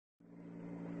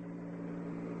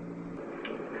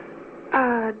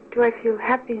Do I feel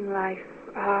happy in life?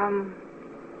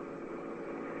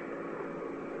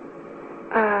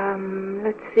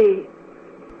 Let's see.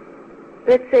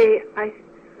 Let's say I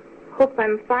hope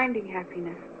I'm finding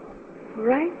happiness. All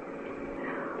right?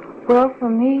 Well, for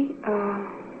me,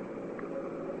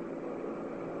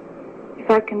 if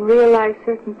I can realize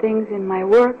certain things in my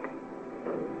work,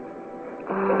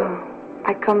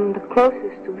 I come the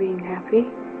closest to being happy.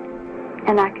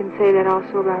 And I can say that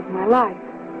also about my life.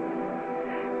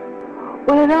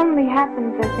 Well, it only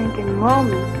happens, I think, in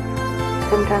moments.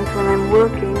 Sometimes when I'm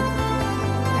working,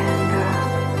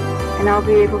 and I'll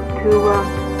be able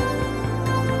to